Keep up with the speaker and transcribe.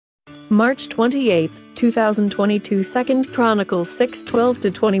March 28, 2022. 2 Chronicles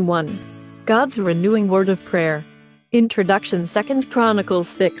 6:12-21. God's renewing word of prayer. Introduction. 2 Chronicles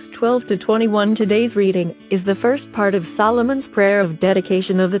 6:12-21. Today's reading is the first part of Solomon's prayer of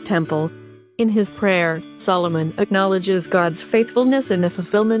dedication of the temple. In his prayer, Solomon acknowledges God's faithfulness in the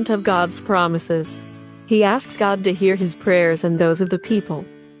fulfillment of God's promises. He asks God to hear his prayers and those of the people.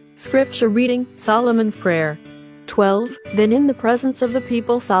 Scripture reading, Solomon's prayer. 12. Then in the presence of the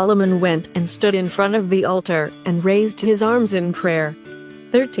people Solomon went and stood in front of the altar and raised his arms in prayer.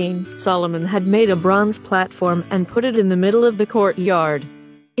 13. Solomon had made a bronze platform and put it in the middle of the courtyard.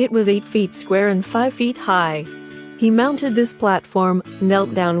 It was 8 feet square and 5 feet high. He mounted this platform,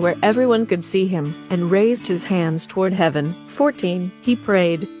 knelt down where everyone could see him, and raised his hands toward heaven. 14. He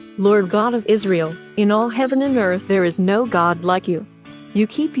prayed, Lord God of Israel, in all heaven and earth there is no God like you. You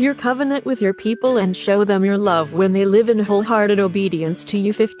keep your covenant with your people and show them your love when they live in wholehearted obedience to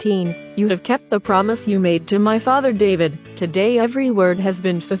you. 15. You have kept the promise you made to my father David. Today every word has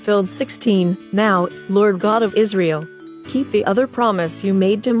been fulfilled. 16. Now, Lord God of Israel, keep the other promise you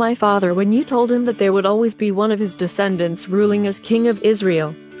made to my father when you told him that there would always be one of his descendants ruling as king of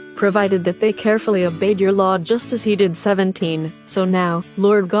Israel, provided that they carefully obeyed your law just as he did. 17. So now,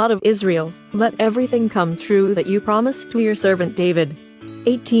 Lord God of Israel, let everything come true that you promised to your servant David.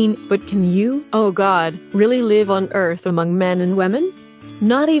 18. But can you, O God, really live on earth among men and women?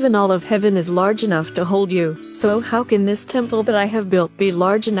 Not even all of heaven is large enough to hold you, so how can this temple that I have built be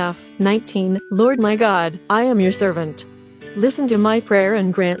large enough? 19. Lord my God, I am your servant. Listen to my prayer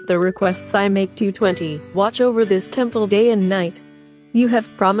and grant the requests I make to you. 20. Watch over this temple day and night. You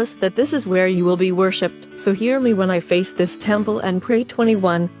have promised that this is where you will be worshipped, so hear me when I face this temple and pray.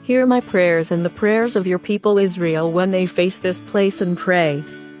 21. Hear my prayers and the prayers of your people Israel when they face this place and pray.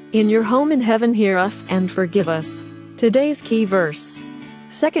 In your home in heaven hear us and forgive us. Today's key verse.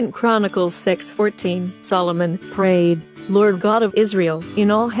 2 Chronicles 6:14. Solomon prayed, Lord God of Israel,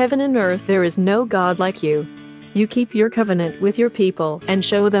 in all heaven and earth there is no God like you. You keep your covenant with your people and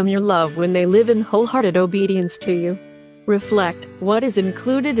show them your love when they live in wholehearted obedience to you. Reflect, what is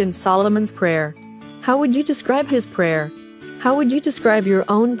included in Solomon's prayer? How would you describe his prayer? How would you describe your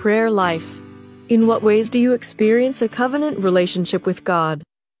own prayer life? In what ways do you experience a covenant relationship with God?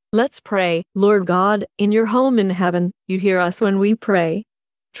 Let's pray. Lord God, in your home in heaven, you hear us when we pray.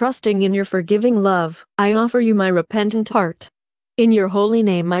 Trusting in your forgiving love, I offer you my repentant heart. In your holy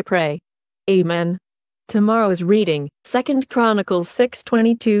name I pray. Amen. Tomorrow's reading, 2 Chronicles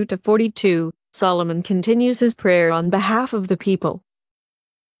 6:22-42. Solomon continues his prayer on behalf of the people.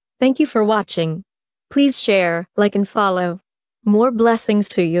 Thank you for watching. Please share, like and follow. More blessings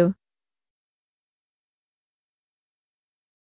to you.